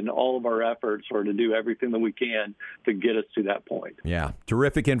circled, and all of our efforts are to do everything that we can to get us to that point. Yeah,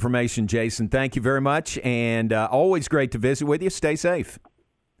 terrific information, Jason. Thank you very much, and always great to visit with you. Stay safe.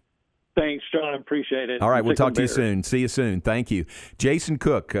 Thanks, John. Appreciate it. All right, we'll talk to you soon. See you soon. Thank you. Jason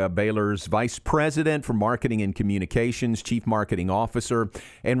Cook, Baylor's Vice President for Marketing and Communications, Chief Marketing Officer,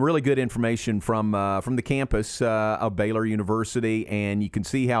 and really good information from the campus of Baylor University. And you can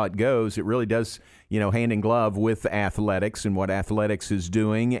see how it goes. It really does, hand in glove with athletics and what athletics is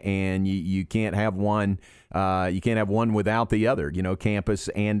doing. And you can't have one. You can't have one without the other, campus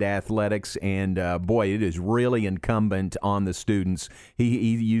and athletics. And, boy, it is really incumbent on the students.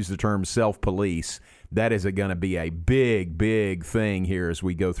 He used the term self-police. That is going to be a big, big thing here as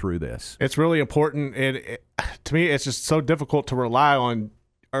we go through this. It's really important. And to me, it's just so difficult to rely on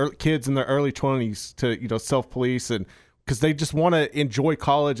kids in their early 20s to, self-police, and because they just want to enjoy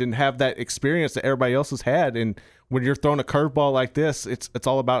college and have that experience that everybody else has had. And when you're throwing a curveball like this, it's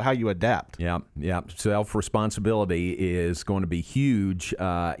all about how you adapt. Yeah. Self-responsibility is going to be huge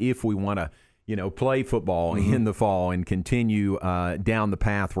if we want to, play football in the fall and continue down the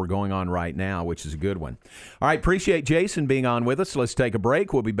path we're going on right now, which is a good one. All right, appreciate Jason being on with us. Let's take a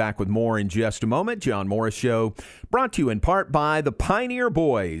break. We'll be back with more in just a moment. John Morris Show brought to you in part by the Pioneer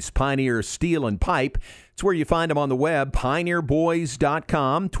Boys, Pioneer Steel and Pipe. It's where you find them on the web,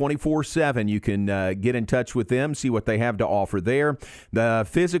 pioneerboys.com, 24/7. You can get in touch with them, see what they have to offer there. The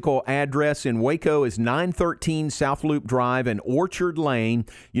physical address in Waco is 913 South Loop Drive and Orchard Lane.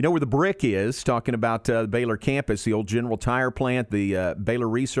 You know where the Brick is, talking about the Baylor campus, the old General Tire plant, the Baylor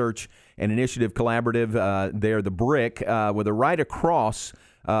Research and Initiative Collaborative there, the Brick, with a right across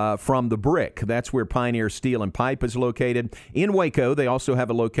from the Brick. That's where Pioneer Steel and Pipe is located. In Waco, they also have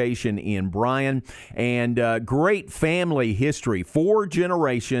a location in Bryan. And great family history, 4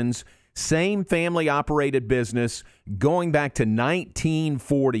 generations, same family-operated business going back to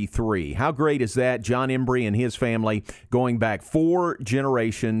 1943. How great is that? John Embry and his family going back 4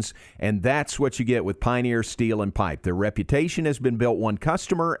 generations, and that's what you get with Pioneer Steel and Pipe. Their reputation has been built one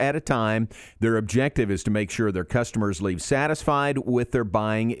customer at a time. Their objective is to make sure their customers leave satisfied with their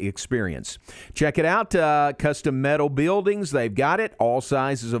buying experience. Check it out. Custom metal buildings, they've got it. All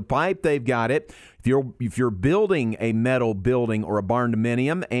sizes of pipe, they've got it. If you're building a metal building or a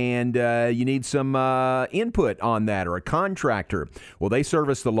barn-dominium and you need some input on that, or a contractor, well, they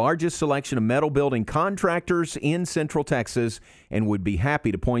service the largest selection of metal building contractors in Central Texas and would be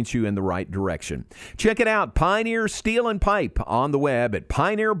happy to point you in the right direction. Check it out, Pioneer Steel and Pipe, on the web at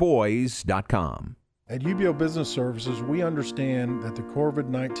pioneerboys.com. At UBEO Business Services, we understand that the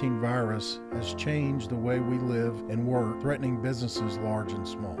COVID-19 virus has changed the way we live and work, threatening businesses large and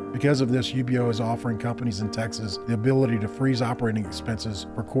small. Because of this, UBEO is offering companies in Texas the ability to freeze operating expenses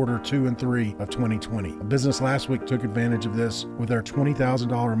for quarter 2 and 3 of 2020. A business last week took advantage of this with their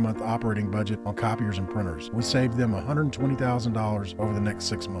 $20,000 a month operating budget on copiers and printers. We saved them $120,000 over the next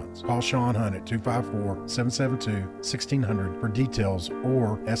 6 months. Call Sean Hunt at 254-772-1600 for details,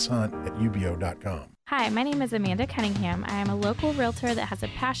 or shunt@ubeo.com. Hi, my name is Amanda Cunningham. I am a local realtor that has a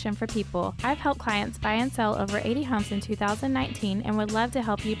passion for people. I've helped clients buy and sell over 80 homes in 2019 and would love to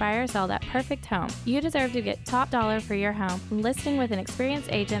help you buy or sell that perfect home. You deserve to get top dollar for your home. Listing with an experienced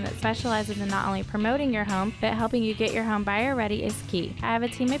agent that specializes in not only promoting your home, but helping you get your home buyer ready is key. I have a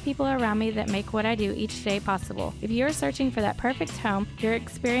team of people around me that make what I do each day possible. If you're searching for that perfect home, your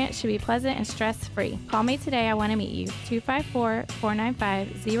experience should be pleasant and stress-free. Call me today. I want to meet you.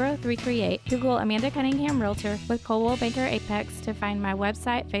 254-495-0338. Google Amanda Cunningham Realtor with Coldwell Banker Apex to find my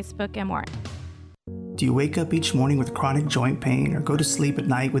website, Facebook, and more. Do you wake up each morning with chronic joint pain or go to sleep at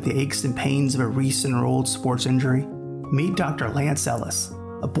night with the aches and pains of a recent or old sports injury? Meet Dr. Lance Ellis,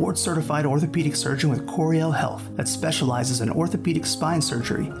 a board-certified orthopedic surgeon with Coriel Health that specializes in orthopedic spine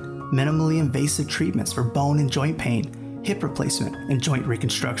surgery, minimally invasive treatments for bone and joint pain, hip replacement, and joint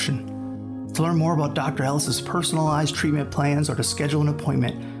reconstruction. To learn more about Dr. Ellis's personalized treatment plans or to schedule an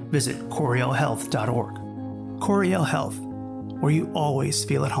appointment, visit CorielHealth.org. Coriel Health, where you always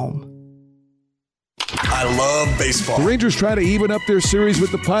feel at home. I love baseball. The Rangers try to even up their series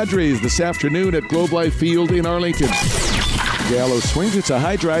with the Padres this afternoon at Globe Life Field in Arlington. Gallo swings. It's a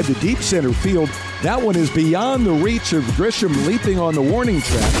high drive to deep center field. That one is beyond the reach of Grisham leaping on the warning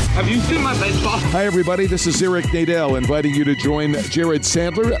track. Have you seen my baseball? Hi, everybody. This is Eric Nadel inviting you to join Jared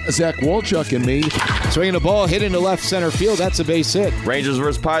Sandler, Zach Walchuk, and me. Swinging a ball, hit into left center field. That's a base hit. Rangers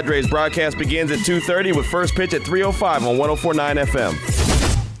vs. Padres broadcast begins at 2:30 with first pitch at 3:05 on 104.9 FM.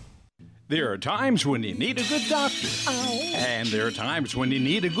 There are times when you need a good doctor. And there are times when you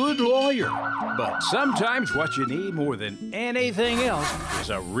need a good lawyer. But sometimes what you need more than anything else is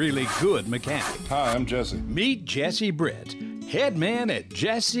a really good mechanic. Hi, I'm Jesse. Meet Jesse Britt, head man at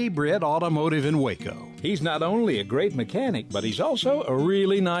Jesse Britt Automotive in Waco. He's not only a great mechanic, but he's also a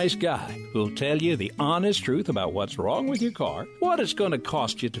really nice guy who'll tell you the honest truth about what's wrong with your car, what it's going to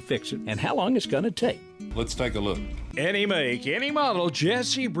cost you to fix it, and how long it's going to take. Let's take a look. Any make, any model,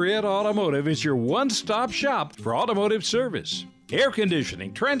 Jesse Britt Automotive is your one-stop shop for automotive service. Air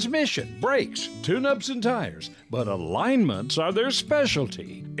conditioning, transmission, brakes, tune-ups and tires, but alignments are their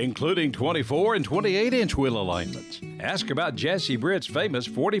specialty, including 24 and 28-inch wheel alignments. Ask about Jesse Britt's famous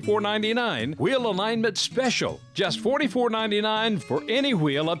 $44.99 wheel alignment special. Just $44.99 for any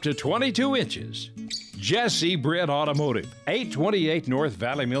wheel up to 22 inches. Jesse Britt Automotive, 828 North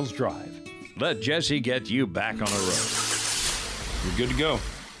Valley Mills Drive. Let Jesse get you back on the road. You're good to go.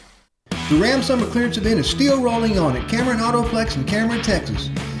 The Ram Summer Clearance event is still rolling on at Cameron Autoplex in Cameron, Texas.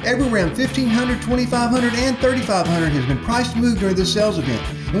 Every Ram 1500, 2500, and 3500 has been priced to move during this sales event,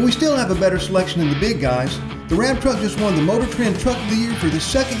 and we still have a better selection than the big guys. The Ram truck just won the Motor Trend Truck of the Year for the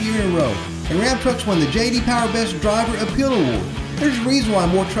second year in a row, and Ram trucks won the J.D. Power Best Driver Appeal Award. There's a reason why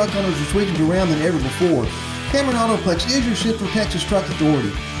more truck owners are switching to Ram than ever before. Cameron Autoplex is your Central Texas truck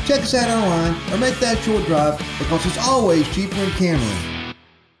authority. Check us out online or make that short drive because it's always cheaper in Cameron.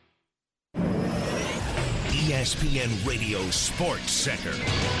 ESPN Radio Sports Center.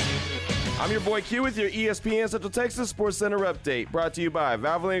 I'm your boy Q with your ESPN Central Texas Sports Center update, brought to you by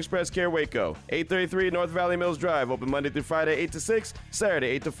Valvoline Express Care Waco, 833 North Valley Mills Drive, open Monday through Friday 8 to 6, Saturday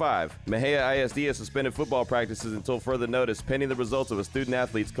 8 to 5. Mejia ISD has suspended football practices until further notice pending the results of a student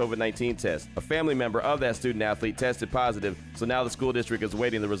athlete's COVID-19 test. A family member of that student athlete tested positive, so now the school district is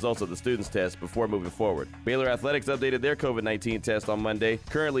awaiting the results of the student's test before moving forward. Baylor Athletics updated their COVID-19 test on Monday.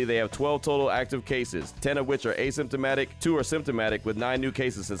 Currently, they have 12 total active cases, 10 of which are asymptomatic, 2 are symptomatic, with 9 new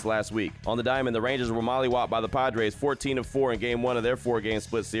cases since last week. On the diamond, the Rangers were mollywopped by the Padres 14-4 in Game 1 of their 4-game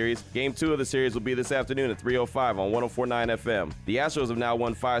split series. Game 2 of the series will be this afternoon at 3:05 on 104.9 FM. The Astros have now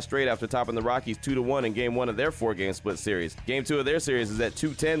won 5 straight after topping the Rockies 2-1 in Game 1 of their 4-game split series. Game 2 of their series is at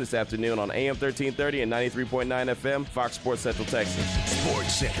 2:10 this afternoon on AM 1330 and 93.9 FM, Fox Sports Central Texas.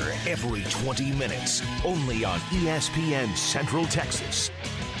 Sports Center every 20 minutes, only on ESPN Central Texas.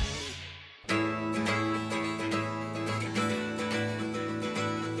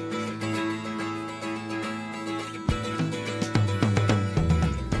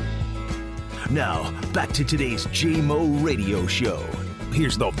 Now, back to today's JMO Radio Show.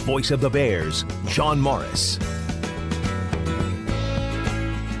 Here's the voice of the Bears, John Morris.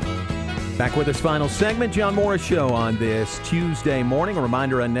 Back with this final segment, John Morris Show on this Tuesday morning. A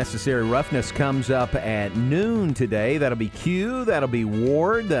reminder, Unnecessary Roughness comes up at noon today. That'll be Q, that'll be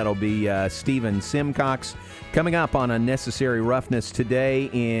Ward, that'll be Stephen Simcox. Coming up on Unnecessary Roughness today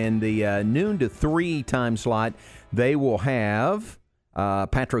in the noon to 3 time slot, they will have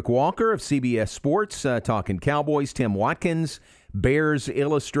Patrick Walker of CBS Sports talking Cowboys, Tim Watkins, Bears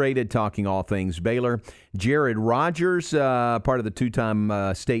Illustrated talking all things Baylor, Jared Rogers, part of the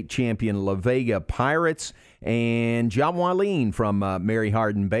 2-time state champion La Vega Pirates, and John Wallin from Mary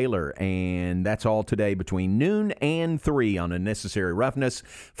Hardin Baylor. And that's all today between noon and 3 on Unnecessary Roughness,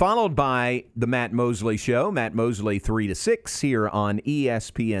 followed by the Matt Mosley Show. Matt Mosley 3 to 6 here on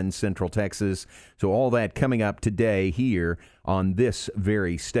ESPN Central Texas. So all that coming up today here on this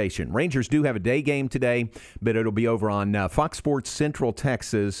very station. Rangers do have a day game today, but it'll be over on Fox Sports Central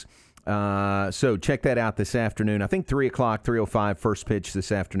Texas. So check that out this afternoon. I think 3 o'clock, 3:05 first pitch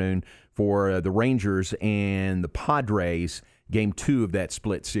this afternoon for the Rangers and the Padres, game 2 of that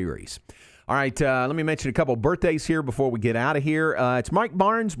split series. All right, let me mention a couple of birthdays here before we get out of here. It's Mike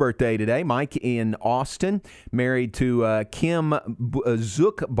Barnes' birthday today. Mike in Austin, married to Kim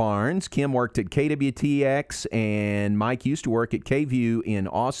Zook Barnes. Kim worked at KWTX, and Mike used to work at KView in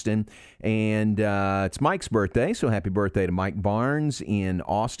Austin. And it's Mike's birthday, so happy birthday to Mike Barnes in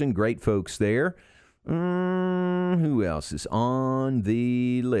Austin. Great folks there. Who else is on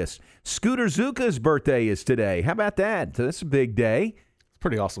the list? Scooter Zuka's birthday is today. How about that? So that's a big day.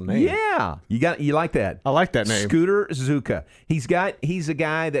 Pretty awesome name. Yeah, you like that? I like that name, Scooter Zuka. He's a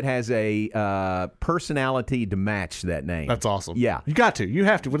guy that has a personality to match that name. That's awesome. Yeah, you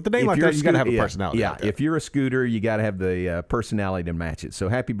have to. With the name like that, you got to have a personality. Yeah, like that. If you're a Scooter, you got to have the personality to match it. So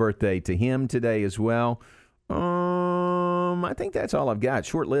happy birthday to him today as well. I think that's all I've got.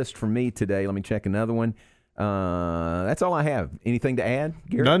 Short list from me today. Let me check another one. That's all I have. Anything to add,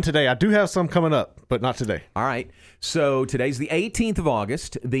 Garrett? None today. I do have some coming up, but not today. All right. So today's the 18th of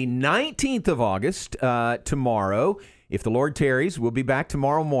August. The 19th of August, tomorrow, if the Lord tarries, we'll be back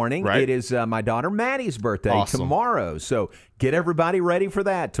tomorrow morning. Right. It is my daughter Maddie's birthday tomorrow. So get everybody ready for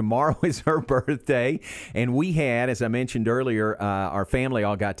that. Tomorrow is her birthday. And we had, as I mentioned earlier, our family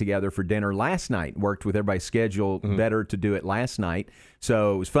all got together for dinner last night. Worked with everybody's schedule better to do it last night.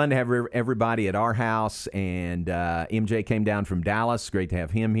 So it was fun to have everybody at our house. And MJ came down from Dallas. Great to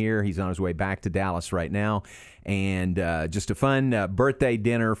have him here. He's on his way back to Dallas right now. And just a fun birthday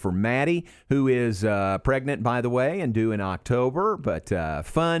dinner for Maddie, who is pregnant, by the way, and due in October. But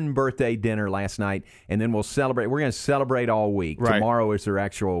fun birthday dinner last night. And then we'll celebrate. We're going to celebrate all week. Right. Tomorrow is their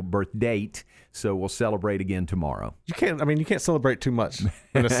actual birth date. So we'll celebrate again tomorrow. You can't celebrate too much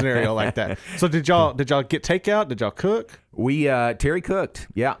in a scenario like that. So did y'all get takeout? Did y'all cook? We Terry cooked,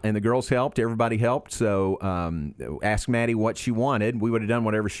 yeah, and the girls helped. Everybody helped. So asked Maddie what she wanted. We would have done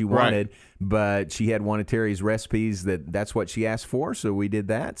whatever she wanted, but she had one of Terry's recipes that's what she asked for. So we did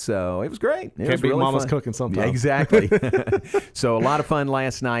that. So it was great. It was beat really Mama's fun. cooking sometimes. Yeah, exactly. So a lot of fun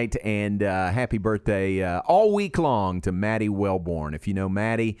last night, and happy birthday all week long to Maddie Wellborn. If you know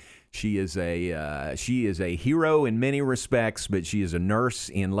Maddie, she is a hero in many respects, but she is a nurse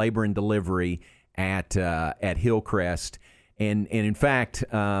in labor and delivery at Hillcrest. And in fact,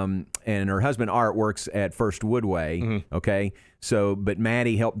 and her husband Art works at First Woodway. Okay, so but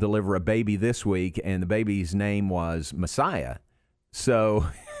Maddie helped deliver a baby this week, and the baby's name was Messiah. So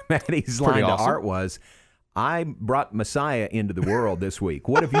Maddie's line to Art was, "I brought Messiah into the world this week.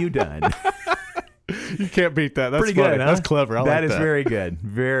 What have you done?" You can't beat that. That's pretty funny. good. Huh? That's clever. I that like is that. very good.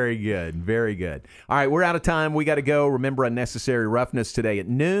 Very good. Very good. All right, we're out of time. We got to go. Remember Unnecessary Roughness today at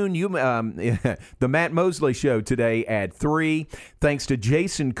noon. The Matt Mosley Show today at 3. Thanks to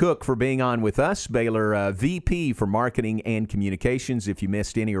Jason Cook for being on with us, Baylor VP for Marketing and Communications. If you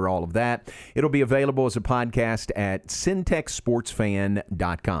missed any or all of that, it'll be available as a podcast at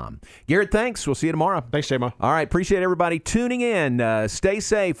syntechsportsfan.com. Garrett, thanks. We'll see you tomorrow. Thanks, J-Mo. All right, appreciate everybody tuning in. Stay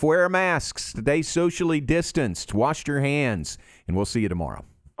safe. Wear masks. Stay socially distanced. Wash your hands. And we'll see you tomorrow.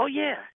 Oh, yeah.